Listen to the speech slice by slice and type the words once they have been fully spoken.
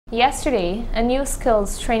Yesterday, a new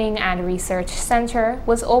skills training and research center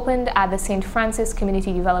was opened at the St. Francis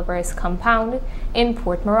Community Developers Compound in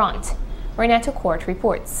Port Morant. Renetta Court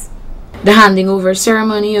reports. The handing over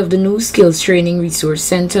ceremony of the new Skills Training Resource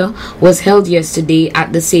Center was held yesterday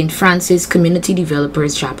at the St. Francis Community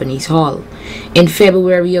Developers Japanese Hall. In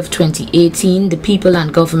February of 2018, the people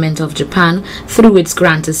and government of Japan, through its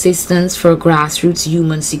grant assistance for grassroots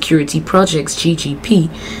human security projects (GGP),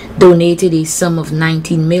 donated a sum of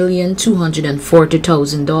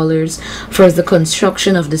 $19,240,000 for the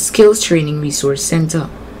construction of the Skills Training Resource Center.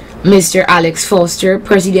 Mr. Alex Foster,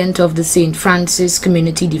 president of the St. Francis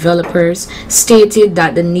Community Developers, stated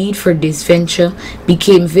that the need for this venture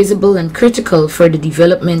became visible and critical for the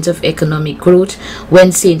development of economic growth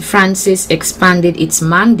when St. Francis expanded its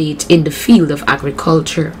mandate in the field of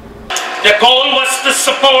agriculture. The goal was to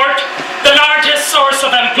support the largest source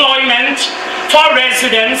of employment for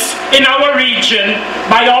residents in our region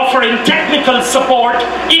by offering technical support,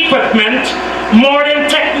 equipment, modern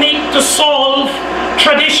technique to solve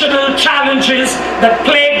traditional challenges that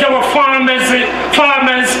plagued our farmers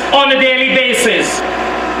on a daily basis.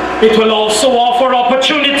 It will also offer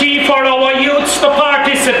opportunity for our youths to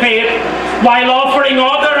participate while offering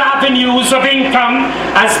other avenues of income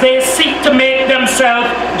as they seek to make themselves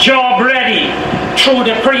job ready through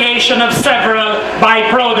the creation of several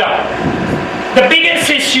byproducts. The biggest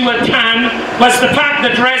issue at hand was the fact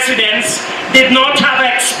that residents did not have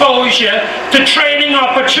exposure to training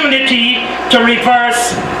opportunity to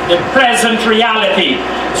reverse the present reality.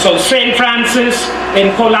 So St. Francis,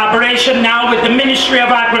 in collaboration now with the Ministry of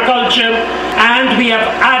Agriculture, and we have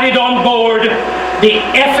added on board the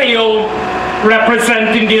FAO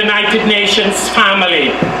representing the United Nations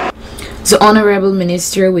family. The Honorable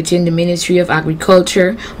Minister within the Ministry of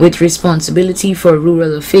Agriculture with responsibility for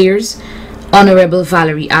rural affairs, Honorable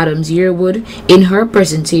Valerie Adams Yearwood, in her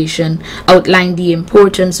presentation, outlined the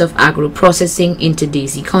importance of agro-processing in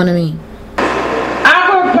today's economy.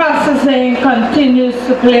 Agro-processing continues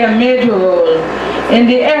to play a major role in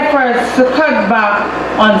the efforts to cut back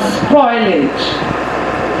on spoilage.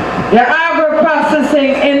 The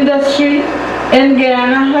agro-processing industry in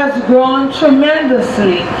Guyana has grown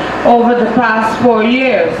tremendously over the past 4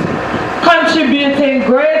 years, contributing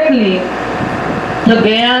greatly to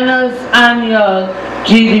Guyana's annual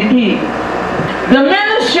GDP. The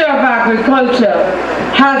Ministry of Agriculture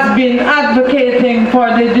has been advocating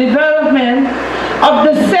for the development of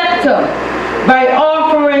the sector by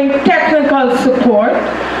offering technical support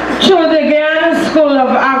through the Guyana School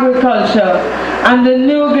of Agriculture and the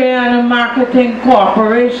New Guyana Marketing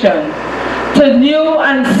Corporation to new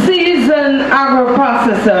and seasoned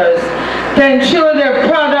agro-processors to ensure their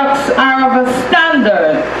products are of a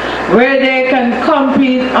standard where they can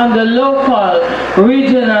compete on the local,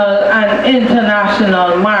 regional, and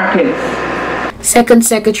international markets. Second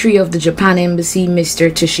Secretary of the Japan Embassy, Mr.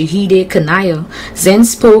 Toshihide Kanaya, then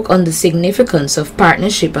spoke on the significance of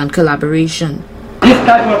partnership and collaboration. This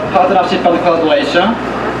type of partnership and collaboration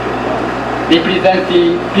represents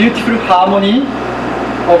the beautiful harmony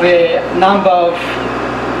of a number of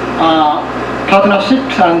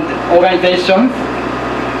partnerships and organizations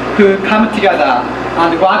who come together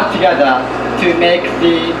and work together to make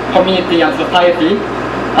the community and society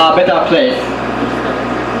a better place.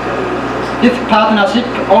 This partnership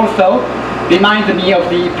also reminds me of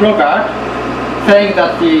the proverb saying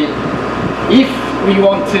that if we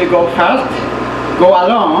want to go fast, go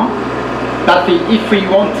alone, but if we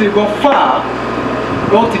want to go far,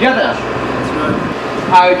 go together.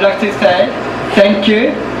 I would like to say thank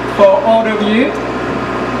you for all of you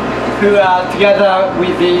who are together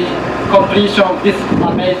with the completion of this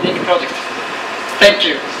amazing project. Thank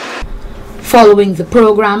you. Following the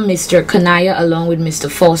program, Mr. Kanaya along with Mr.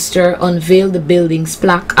 Foster unveiled the building's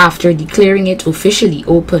plaque after declaring it officially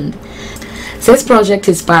opened. This project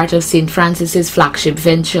is part of St. Francis's flagship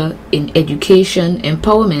venture in education,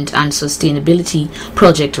 empowerment and sustainability,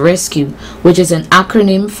 Project Rescue, which is an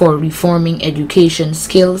acronym for Reforming Education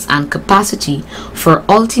Skills and Capacity for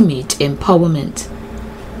Ultimate Empowerment.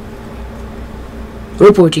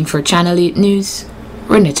 Reporting for Channel 8 News,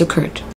 Renetta Court.